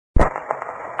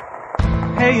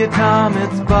Hey Tom,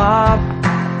 it's Bob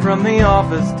from the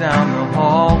office down the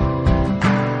hall.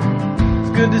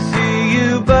 It's good to see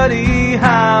you, buddy.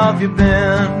 How have you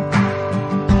been?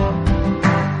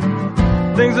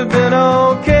 Things have been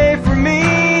okay for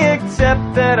me,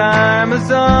 except that I'm a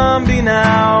zombie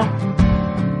now.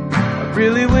 I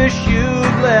really wish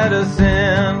you'd let us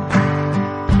in.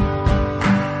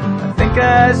 I think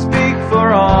I speak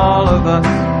for all of us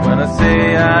when I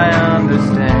say I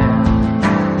understand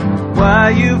why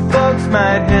you folks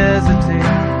might hesitate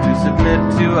to submit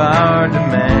to our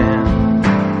demand.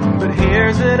 But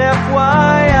here's an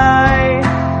FYI,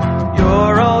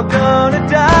 you're all gonna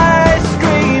die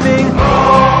screaming,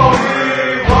 all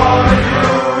we wanna do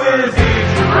is eat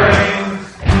your brains.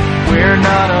 We're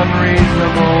not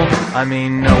unreasonable, I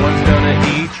mean no one's gonna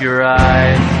eat your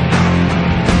eyes.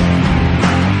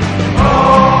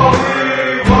 All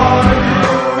we wanna do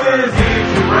is eat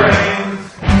your brains.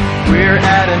 We're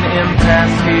at an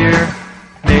impasse here,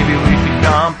 maybe we should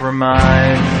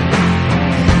compromise.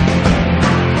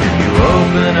 If you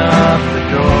open up the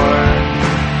door,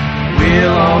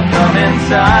 we'll all come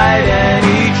inside and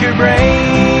eat your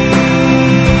brains.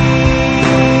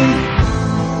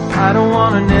 I don't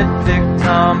want to nitpick,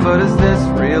 Tom, but is this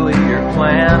really your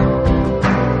plan?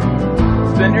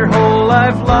 Spend your whole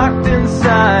life locked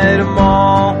inside a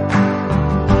mall.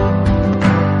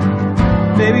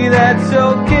 Maybe that's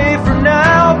okay for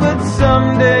now, but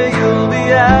someday you'll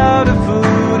be out of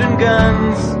food and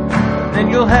guns, and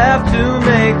you'll have to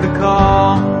make the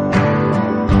call.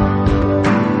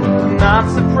 I'm not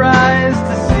surprised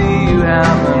to see you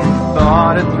haven't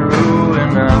thought it through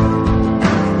enough.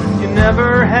 You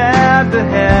never had the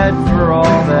head for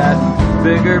all that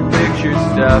bigger picture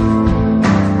stuff.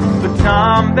 But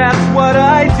Tom, that's what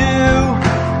I do,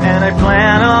 and I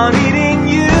plan on eating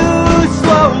you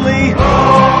slowly.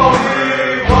 All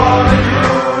we wanna do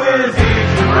is eat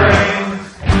your brains.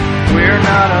 We're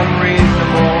not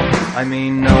unreasonable, I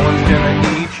mean no one's gonna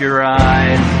eat your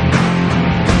eyes.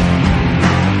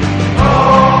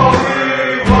 All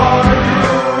we wanna do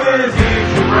is eat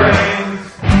your brains.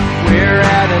 We're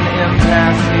at an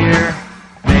impasse here,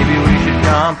 maybe we should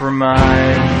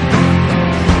compromise.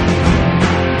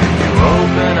 If you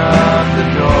open up the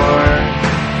door,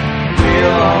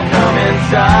 we'll all come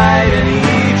inside and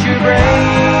eat your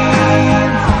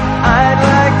brains. I'd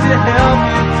like to help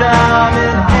you, Tom,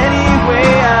 in any way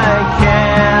I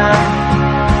can.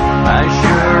 I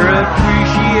sure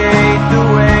appreciate the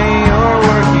way you're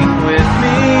working with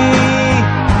me.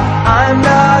 I'm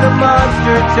not a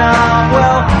monster, Tom,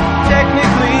 well,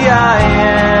 technically I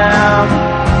am.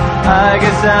 I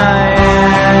guess I am.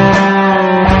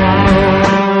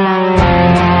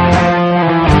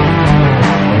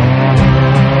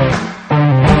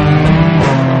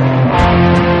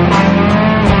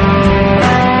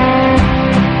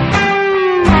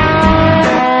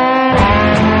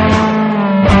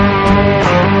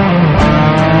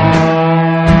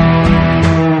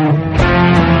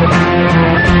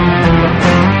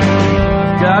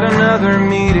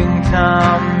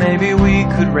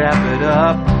 Wrap it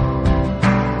up.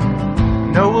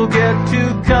 No, we'll get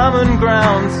to common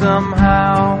ground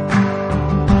somehow.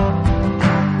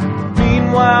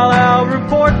 Meanwhile, I'll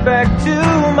report back to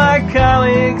my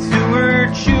colleagues who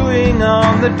were chewing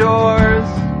on the doors.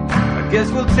 I guess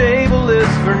we'll table this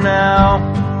for now.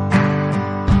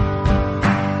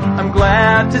 I'm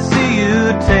glad to see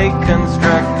you take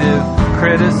constructive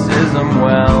criticism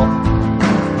well.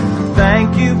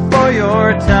 Thank you for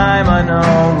your time, I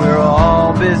know we're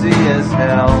all busy as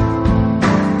hell.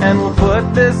 And we'll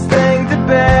put this thing to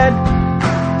bed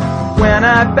when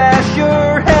I bash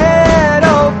your head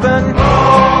open.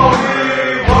 All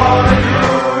we wanna do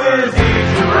is eat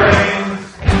your brains.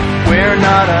 We're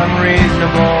not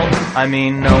unreasonable, I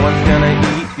mean no one's gonna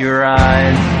eat your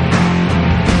eyes.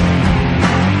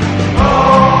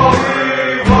 All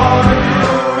we wanna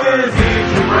do is eat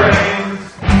your brains.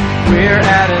 We're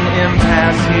at an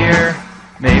impasse here,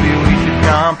 maybe we should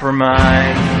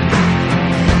compromise.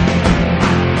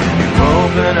 You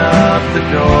open up the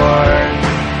door,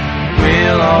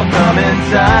 we'll all come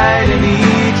inside and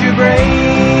eat your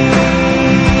brains.